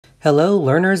Hello,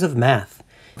 learners of math.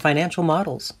 Financial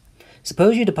models.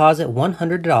 Suppose you deposit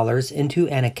 $100 into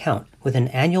an account with an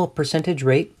annual percentage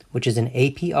rate, which is an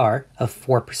APR, of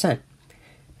 4%.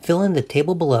 Fill in the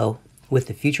table below with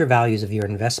the future values of your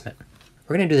investment.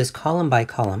 We're going to do this column by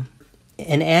column.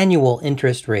 An annual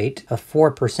interest rate of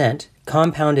 4%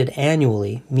 compounded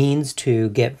annually means to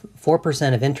get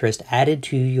 4% of interest added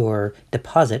to your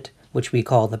deposit, which we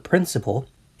call the principal,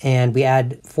 and we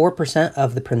add 4%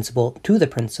 of the principal to the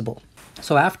principal.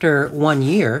 So after 1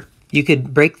 year, you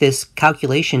could break this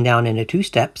calculation down into 2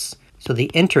 steps. So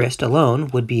the interest alone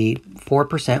would be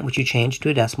 4%, which you change to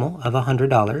a decimal, of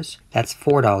 $100. That's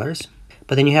 $4.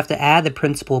 But then you have to add the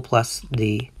principal plus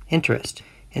the interest.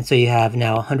 And so you have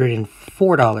now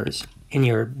 $104 in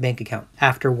your bank account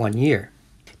after 1 year.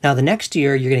 Now the next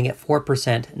year, you're going to get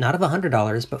 4%, not of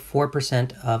 $100, but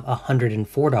 4% of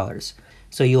 $104.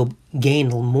 So you'll gain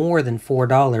more than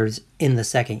 $4 in the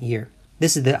second year.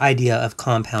 This is the idea of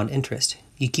compound interest.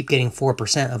 You keep getting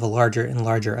 4% of a larger and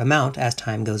larger amount as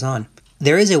time goes on.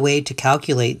 There is a way to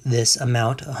calculate this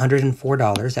amount,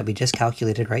 $104 that we just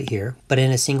calculated right here, but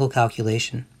in a single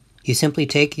calculation. You simply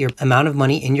take your amount of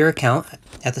money in your account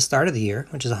at the start of the year,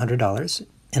 which is $100,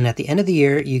 and at the end of the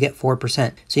year, you get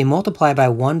 4%. So you multiply by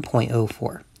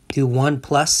 1.04. Do 1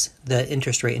 plus the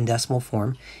interest rate in decimal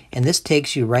form, and this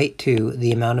takes you right to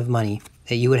the amount of money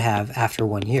that you would have after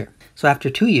 1 year. So after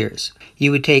 2 years,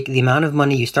 you would take the amount of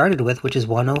money you started with, which is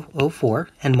 104,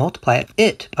 and multiply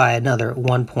it by another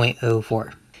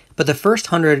 1.04. But the first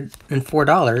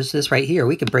 $104, this right here,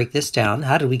 we could break this down.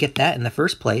 How did we get that in the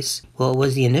first place? Well, it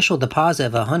was the initial deposit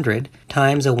of 100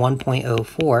 times a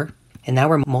 1.04, and now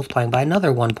we're multiplying by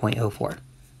another 1.04.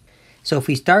 So if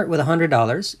we start with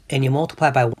 $100 and you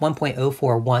multiply by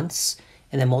 1.04 once,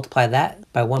 and then multiply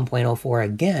that by 1.04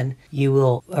 again, you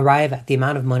will arrive at the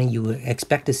amount of money you would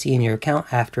expect to see in your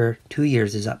account after 2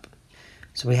 years is up.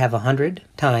 So we have 100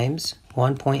 times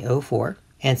 1.04,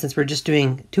 and since we're just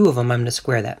doing 2 of them, I'm going to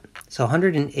square that. So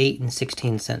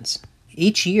 108.16.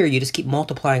 Each year, you just keep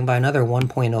multiplying by another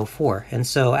 1.04, and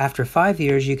so after 5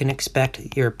 years, you can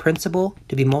expect your principal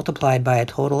to be multiplied by a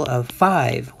total of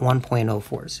 5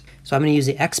 1.04s. So I'm going to use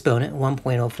the exponent,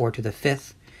 1.04 to the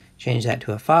 5th, change that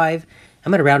to a 5.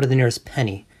 I'm going to round to the nearest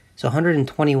penny, so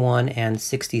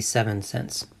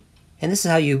 121.67. And this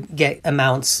is how you get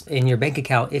amounts in your bank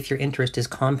account if your interest is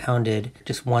compounded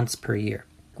just once per year.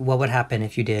 What would happen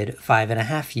if you did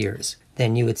 5.5 years?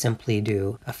 Then you would simply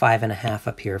do a 5.5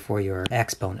 up here for your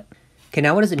exponent. Okay,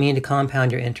 now what does it mean to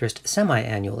compound your interest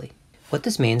semi-annually? What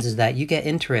this means is that you get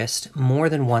interest more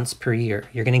than once per year.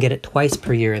 You're going to get it twice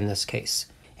per year in this case.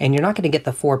 And you're not going to get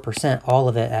the 4%, all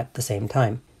of it at the same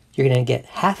time. You're going to get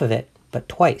half of it, but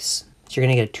twice. So you're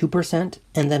going to get a 2%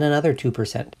 and then another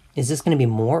 2%. Is this going to be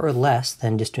more or less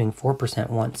than just doing 4%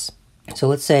 once? So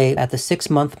let's say at the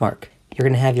 6-month mark, you're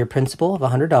going to have your principal of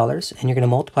 $100 and you're going to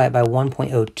multiply it by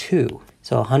 1.02.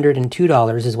 So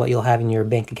 $102 is what you'll have in your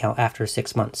bank account after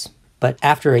 6 months. But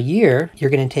after a year, you're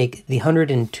going to take the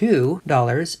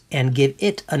 $102 and give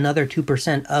it another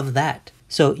 2% of that.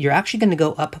 So you're actually going to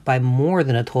go up by more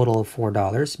than a total of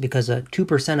 $4 because a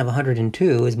 2% of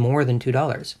 102 is more than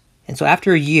 $2. And so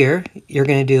after a year, you're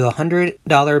going to do a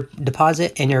 $100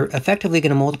 deposit and you're effectively going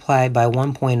to multiply by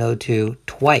 1.02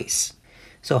 twice.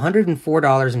 So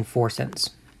 $104.04.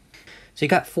 So you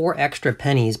got 4 extra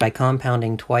pennies by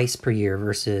compounding twice per year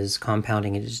versus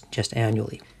compounding it just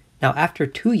annually. Now after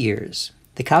 2 years,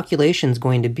 the calculation is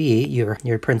going to be your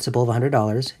principal of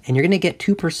 $100, and you're going to get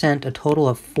 2% a total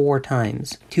of 4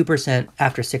 times. 2%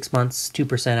 after 6 months,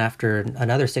 2% after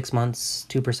another 6 months,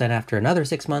 2% after another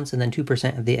 6 months, and then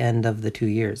 2% at the end of the 2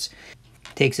 years.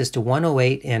 Takes us to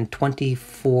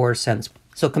 108.24 cents.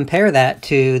 So compare that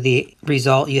to the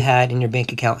result you had in your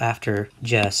bank account after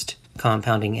just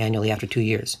compounding annually after 2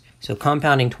 years. So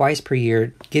compounding twice per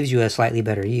year gives you a slightly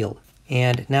better yield.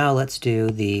 And now let's do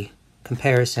the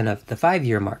comparison of the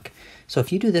 5-year mark. So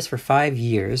if you do this for 5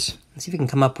 years, let's see if we can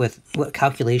come up with what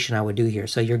calculation I would do here.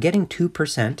 So you're getting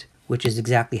 2%, which is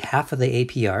exactly half of the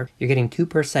APR. You're getting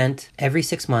 2% every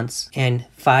 6 months and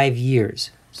 5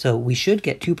 years. So we should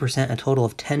get 2% a total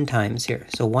of 10 times here.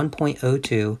 So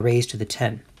 1.02 raised to the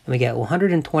 10. And we get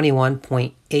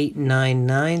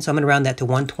 121.899. So I'm going to round that to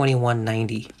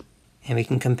 121.90. And we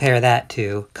can compare that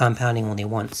to compounding only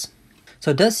once.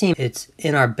 So it does seem it's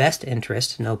in our best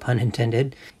interest, no pun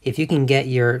intended. If you can get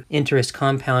your interest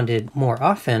compounded more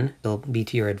often, it'll be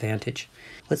to your advantage.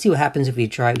 Let's see what happens if we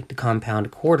try to compound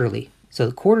quarterly.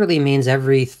 So quarterly means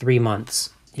every 3 months.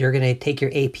 You're going to take your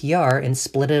APR and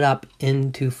split it up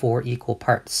into 4 equal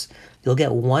parts. You'll get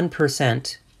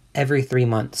 1% every 3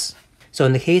 months. So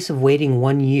in the case of waiting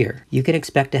 1 year, you can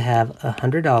expect to have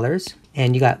 $100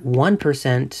 and you got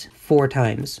 1% 4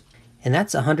 times. And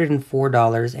that's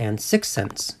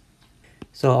 $104.06.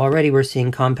 So already we're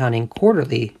seeing compounding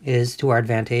quarterly is to our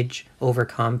advantage over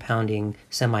compounding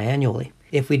semi-annually.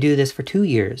 If we do this for 2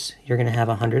 years, you're going to have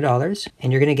 $100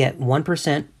 and you're going to get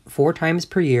 1% 4 times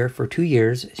per year for 2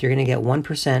 years. So you're going to get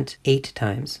 1% 8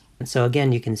 times. And so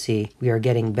again, you can see we are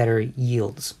getting better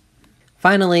yields.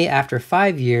 Finally, after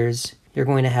 5 years, you're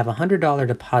going to have a $100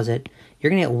 deposit. You're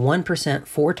going to get 1%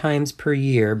 4 times per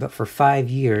year, but for 5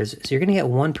 years. So you're going to get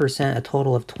 1% a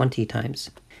total of 20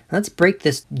 times. Let's break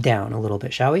this down a little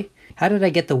bit, shall we? How did I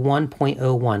get the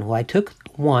 1.01? Well, I took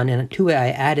 1 and to it I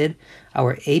added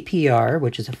our APR,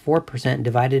 which is a 4%,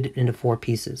 divided it into 4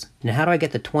 pieces. Now how do I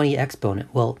get the 20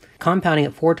 exponent? Well, compounding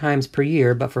it 4 times per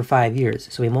year, but for 5 years.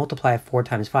 So we multiply 4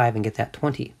 times 5 and get that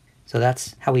 20. So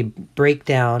that's how we break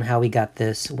down how we got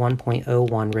this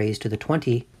 1.01 raised to the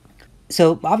 20.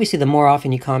 So obviously the more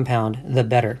often you compound, the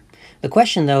better. The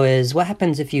question though is, what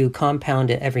happens if you compound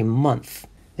it every month?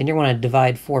 Then you're going to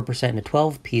divide 4% into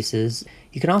 12 pieces.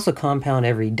 You can also compound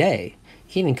every day.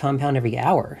 You can even compound every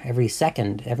hour, every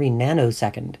second, every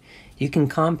nanosecond. You can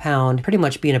compound, pretty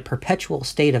much be in a perpetual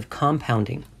state of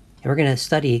compounding. And we're going to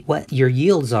study what your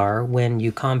yields are when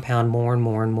you compound more and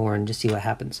more and more and just see what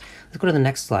happens. Let's go to the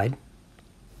next slide.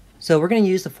 So we're going to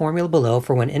use the formula below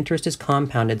for when interest is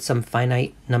compounded some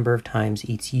finite number of times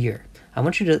each year. I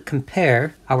want you to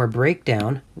compare our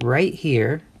breakdown right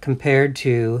here compared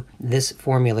to this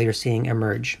formula you're seeing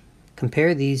emerge.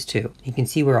 Compare these two. You can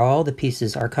see where all the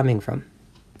pieces are coming from.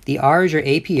 The R is your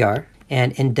APR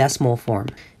and in decimal form.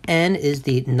 N is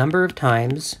the number of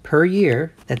times per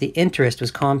year that the interest was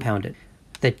compounded.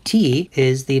 The T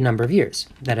is the number of years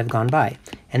that have gone by.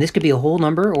 And this could be a whole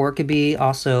number, or it could be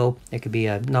also, it could be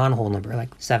a non-whole number,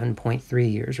 like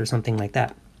 7.3 years or something like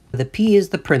that. The P is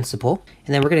the principal,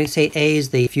 and then we're going to say A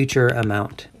is the future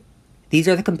amount. These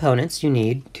are the components you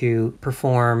need to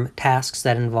perform tasks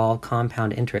that involve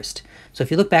compound interest. So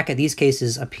if you look back at these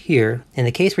cases up here, in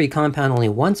the case where you compound only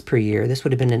once per year, this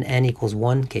would have been an n equals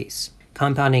 1 case.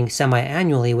 Compounding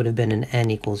semi-annually would have been an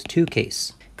n equals 2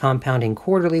 case. Compounding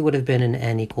quarterly would have been an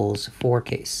n equals 4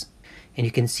 case. And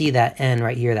you can see that n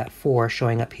right here, that 4,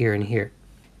 showing up here and here.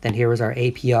 Then here was our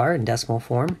APR in decimal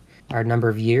form, our number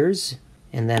of years,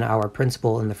 and then our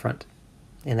principal in the front.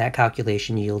 And that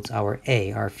calculation yields our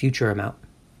A, our future amount.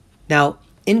 Now,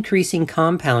 increasing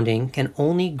compounding can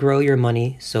only grow your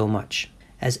money so much.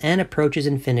 As n approaches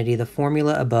infinity, the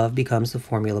formula above becomes the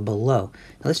formula below.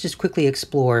 Now let's just quickly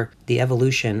explore the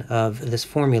evolution of this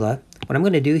formula. What I'm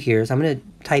going to do here is I'm going to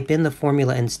type in the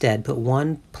formula instead, put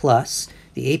 1 plus,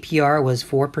 the APR was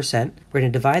 4%. We're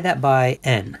going to divide that by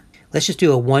n. Let's just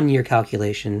do a 1-year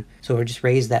calculation, so we'll just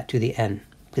raise that to the n,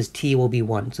 because t will be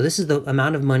 1. So this is the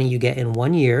amount of money you get in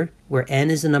 1 year, where n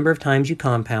is the number of times you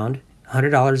compound,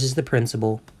 $100 is the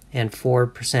principal, and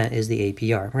 4% is the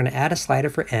APR. We're going to add a slider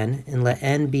for n and let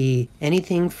n be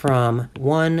anything from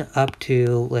 1 up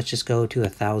to, let's just go to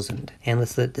 1,000. And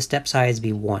let's let the step size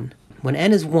be 1. When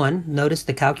n is 1, notice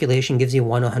the calculation gives you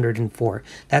 104.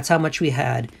 That's how much we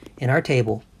had in our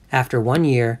table after 1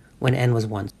 year when n was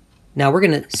 1. Now we're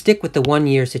going to stick with the 1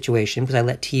 year situation because I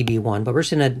let t be 1, but we're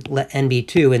just going to let n be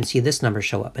 2 and see this number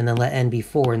show up, and then let n be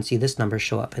 4 and see this number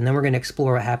show up. And then we're going to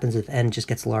explore what happens if n just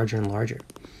gets larger and larger.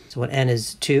 So when n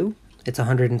is 2, it's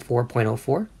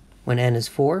 104.04. When n is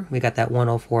 4, we got that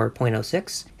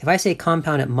 104.06. If I say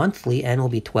compound it monthly, n will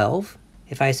be 12.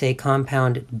 If I say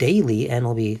compound daily, n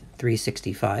will be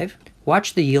 365.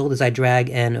 Watch the yield as I drag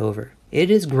n over. It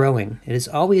is growing. It is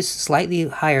always slightly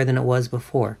higher than it was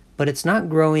before, but it's not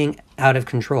growing out of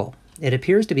control. It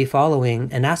appears to be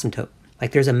following an asymptote.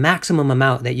 Like there's a maximum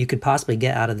amount that you could possibly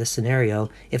get out of this scenario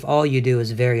if all you do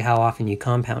is vary how often you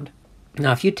compound.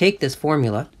 Now, if you take this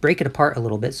formula, break it apart a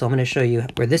little bit, so I'm going to show you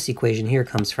where this equation here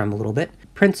comes from a little bit.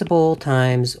 Principal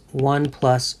times 1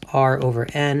 plus r over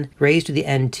n raised to the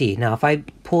nt. Now, if I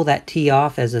pull that t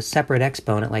off as a separate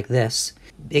exponent like this,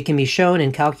 it can be shown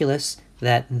in calculus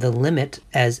that the limit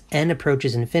as n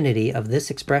approaches infinity of this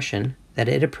expression, that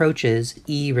it approaches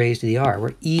e raised to the r,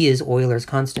 where e is Euler's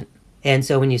constant. And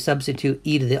so when you substitute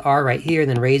e to the r right here,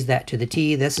 then raise that to the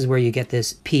t, this is where you get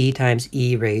this p times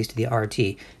e raised to the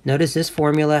rt. Notice this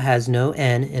formula has no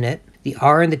n in it. The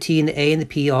r and the t and the a and the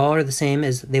p all are the same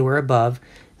as they were above.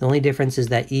 The only difference is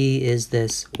that e is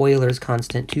this Euler's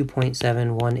constant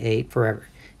 2.718 forever.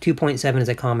 2.7 is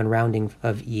a common rounding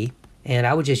of e. And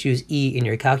I would just use E in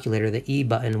your calculator, the E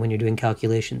button, when you're doing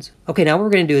calculations. Okay, now what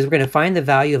we're going to do is we're going to find the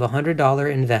value of a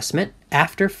 $100 investment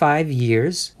after 5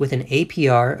 years with an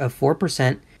APR of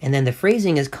 4% And then the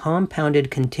phrasing is compounded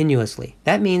continuously.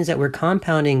 That means that we're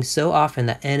compounding so often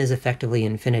that n is effectively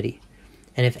infinity.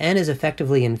 And if n is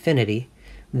effectively infinity,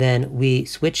 then we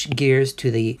switch gears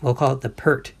to we'll call it the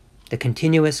PERT, the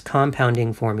continuous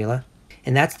compounding formula.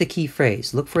 And that's the key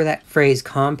phrase. Look for that phrase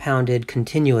compounded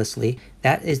continuously.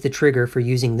 That is the trigger for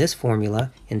using this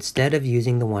formula instead of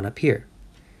using the one up here.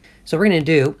 So what we're going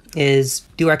to do is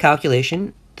do our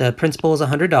calculation. The principal is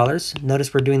 $100.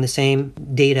 Notice we're doing the same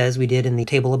data as we did in the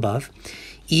table above.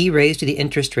 E raised to the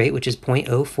interest rate, which is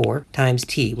 0.04, times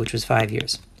t, which was 5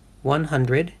 years.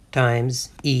 100 times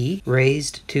e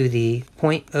raised to the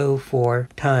 0.04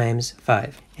 times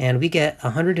 5. And we get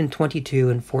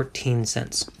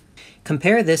 122.14.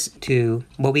 Compare this to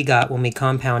what we got when we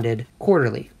compounded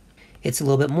quarterly. It's a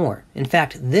little bit more. In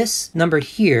fact, this number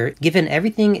here, given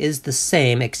everything is the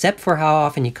same except for how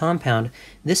often you compound,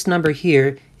 this number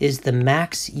here is the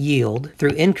max yield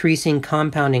through increasing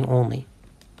compounding only.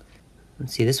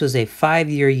 Let's see, this was a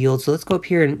 5-year yield, so let's go up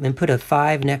here and put a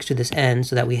 5 next to this n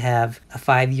so that we have a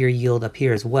 5-year yield up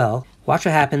here as well. Watch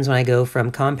what happens when I go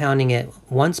from compounding it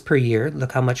once per year.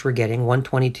 Look how much we're getting,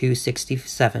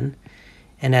 122.67.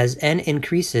 And as n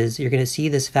increases, you're going to see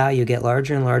this value get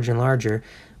larger and larger and larger,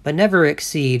 but never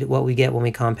exceed what we get when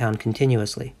we compound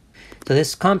continuously. So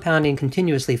this compounding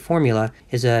continuously formula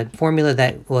is a formula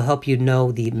that will help you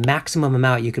know the maximum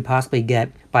amount you could possibly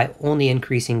get by only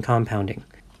increasing compounding.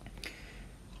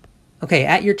 Okay,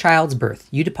 at your child's birth,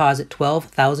 you deposit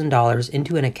 $12,000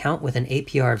 into an account with an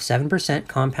APR of 7%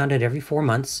 compounded every 4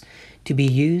 months to be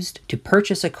used to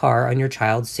purchase a car on your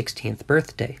child's 16th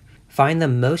birthday. Find the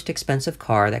most expensive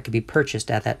car that could be purchased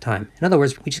at that time. In other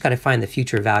words, we just got to find the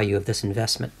future value of this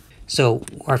investment. So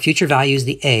our future value is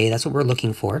the A, that's what we're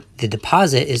looking for. The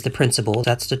deposit is the principal,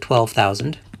 that's the $12,000.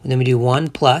 And then we do 1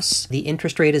 plus, the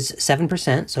interest rate is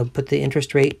 7%, so put the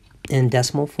interest rate in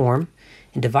decimal form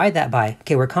and divide that by,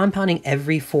 okay, we're compounding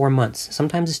every 4 months.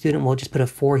 Sometimes a student will just put a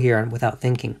 4 here without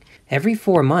thinking. Every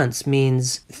 4 months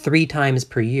means 3 times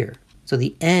per year. So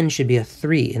the N should be a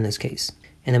 3 in this case.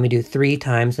 And then we do 3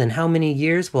 times, then how many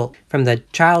years? Well, from the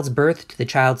child's birth to the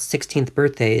child's 16th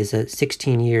birthday is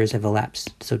 16 years have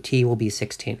elapsed. So T will be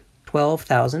 16.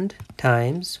 12,000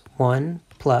 times 1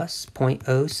 plus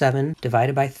 0.07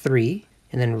 divided by 3,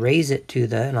 and then raise it to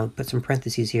and I'll put some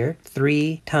parentheses here,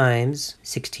 3 times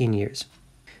 16 years.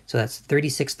 So that's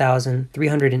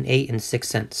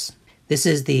 $36,308.06. This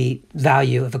is the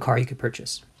value of a car you could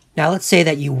purchase. Now let's say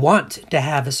that you want to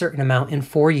have a certain amount in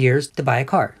 4 years to buy a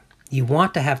car. You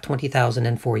want to have $20,000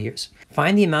 in 4 years.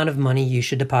 Find the amount of money you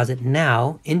should deposit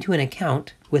now into an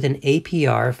account with an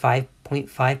APR of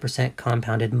 5.5%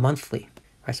 compounded monthly. All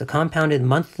right, so compounded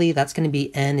monthly, that's going to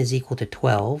be N is equal to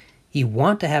 12. You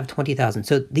want to have $20,000.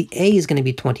 So the A is going to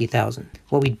be $20,000.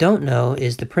 What we don't know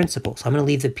is the principal. So I'm going to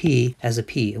leave the P as a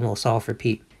P and we'll solve for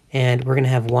P. And we're going to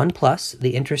have 1 plus.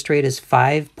 The interest rate is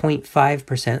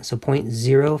 5.5%, so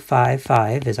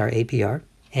 0.055 is our APR.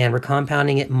 And we're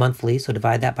compounding it monthly, so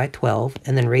divide that by 12,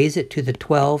 and then raise it to the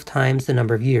 12 times the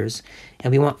number of years. And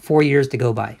we want 4 years to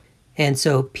go by. And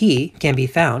so P can be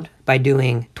found by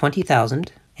doing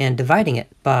 20,000 and dividing it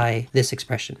by this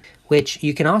expression, which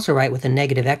you can also write with a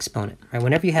negative exponent. Right?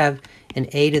 Whenever you have an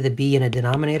A to the B in a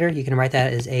denominator, you can write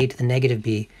that as A to the negative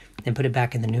B and put it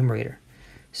back in the numerator.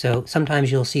 So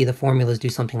sometimes you'll see the formulas do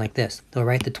something like this. They'll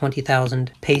write the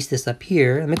 20,000, paste this up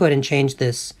here. Let me go ahead and change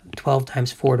this 12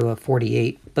 times 4 to a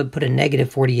 48, but put a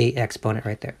negative 48 exponent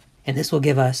right there. And this will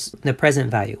give us the present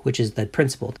value, which is the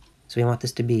principal. So we want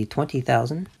this to be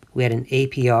 20,000. We had an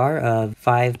APR of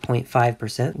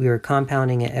 5.5%. We were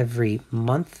compounding it every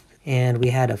month, and we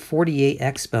had a 48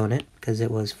 exponent because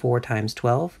it was 4 times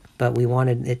 12, but we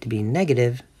wanted it to be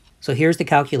negative. So here's the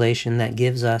calculation that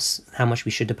gives us how much we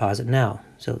should deposit now.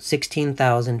 So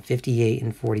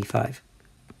 $16,058.45.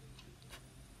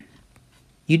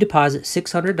 You deposit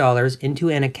 $600 into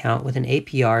an account with an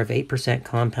APR of 8%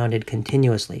 compounded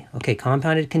continuously. Okay,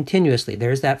 compounded continuously.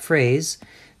 There's that phrase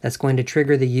that's going to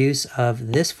trigger the use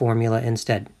of this formula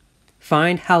instead.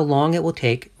 Find how long it will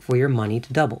take for your money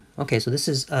to double. Okay, so this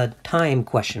is a time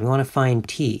question. We want to find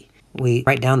T. We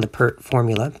write down the PERT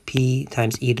formula, P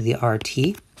times E to the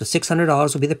RT. So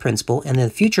 $600 will be the principal, and the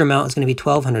future amount is going to be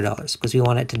 $1,200 because we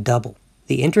want it to double.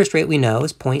 The interest rate we know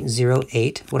is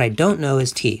 0.08. What I don't know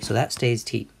is T, so that stays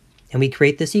T. And we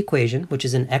create this equation, which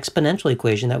is an exponential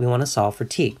equation that we want to solve for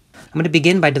T. I'm going to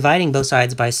begin by dividing both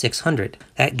sides by 600.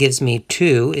 That gives me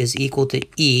 2 is equal to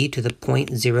E to the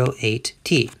 0.08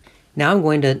 T. Now I'm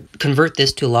going to convert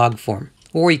this to log form.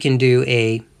 Or you can do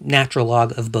a natural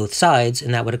log of both sides,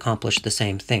 and that would accomplish the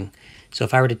same thing. So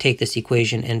if I were to take this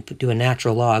equation and do a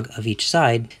natural log of each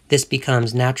side, this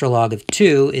becomes natural log of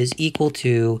 2 is equal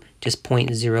to just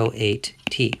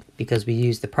 0.08t, because we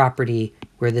use the property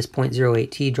where this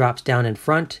 0.08t drops down in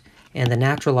front, and the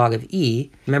natural log of e,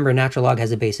 remember natural log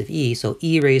has a base of e, so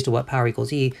e raised to what power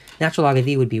equals e, natural log of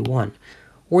e would be 1.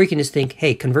 Or you can just think,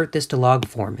 hey, convert this to log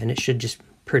form, and it should just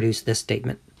produce this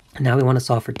statement. Now we want to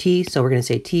solve for t, so we're going to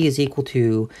say t is equal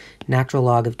to natural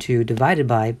log of 2 divided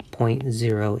by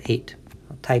 0.08.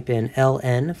 I'll type in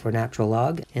ln for natural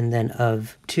log, and then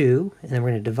of 2, and then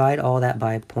we're going to divide all that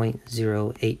by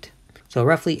 0.08. So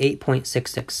roughly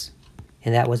 8.66,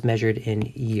 and that was measured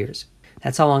in years.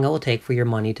 That's how long it will take for your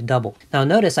money to double. Now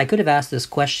notice I could have asked this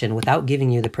question without giving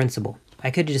you the principal.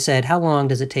 I could have just said, how long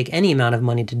does it take any amount of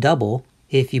money to double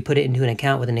if you put it into an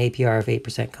account with an APR of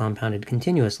 8% compounded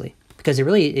continuously? Because it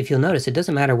really, if you'll notice, it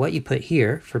doesn't matter what you put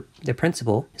here for the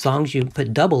principal, as long as you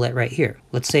put double it right here.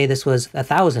 Let's say this was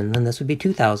 1,000, then this would be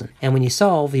 2,000. And when you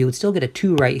solve, you would still get a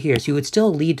 2 right here. So you would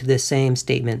still lead to this same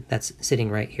statement that's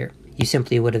sitting right here. You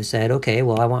simply would have said, okay,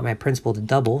 well, I want my principal to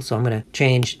double, so I'm going to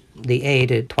change the a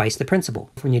to twice the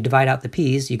principal. When you divide out the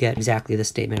p's, you get exactly this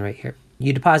statement right here.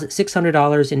 You deposit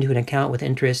 $600 into an account with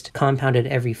interest compounded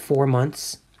every 4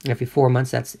 months. Every 4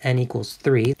 months, that's n equals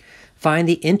 3. Find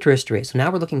the interest rate. So now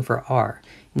we're looking for R,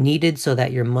 needed so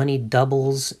that your money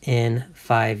doubles in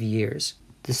 5 years.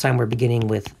 This time we're beginning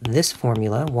with this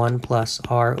formula, 1 plus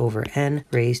R over n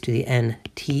raised to the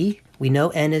nt. We know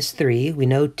n is 3, we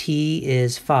know t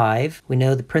is 5, we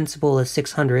know the principal is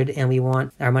 600, and we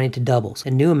want our money to double. So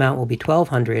a new amount will be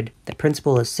 1,200, the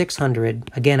principal is 600.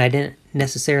 Again, I didn't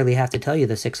necessarily have to tell you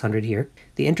the 600 here.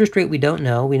 The interest rate we don't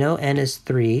know. We know n is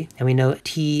 3, and we know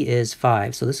t is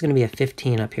 5, so this is going to be a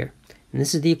 15 up here. And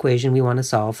this is the equation we want to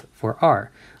solve for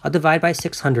R. I'll divide by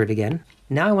 600 again.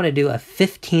 Now I want to do a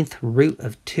 15th root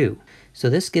of 2. So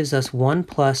this gives us 1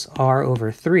 plus R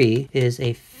over 3 is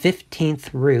a 15th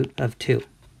root of 2.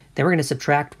 Then we're going to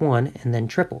subtract 1 and then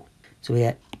triple. So we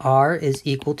get R is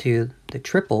equal to the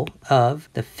triple of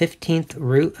the 15th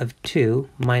root of 2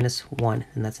 minus 1,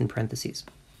 and that's in parentheses.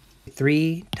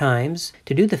 3 times,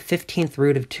 to do the 15th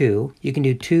root of 2, you can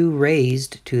do 2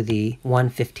 raised to the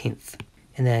 1/15th.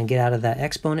 And then get out of that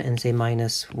exponent and say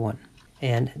minus 1.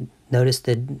 And notice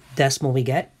the decimal we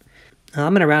get.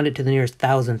 I'm going to round it to the nearest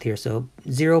thousandth here, so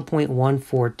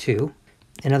 0.142.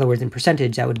 In other words, in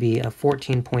percentage, that would be a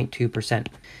 14.2%.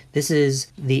 This is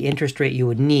the interest rate you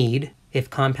would need if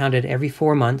compounded every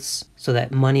 4 months so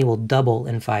that money will double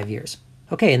in 5 years.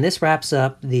 Okay, and this wraps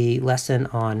up the lesson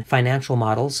on financial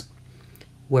models,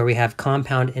 where we have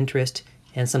compound interest,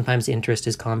 and sometimes the interest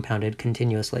is compounded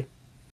continuously.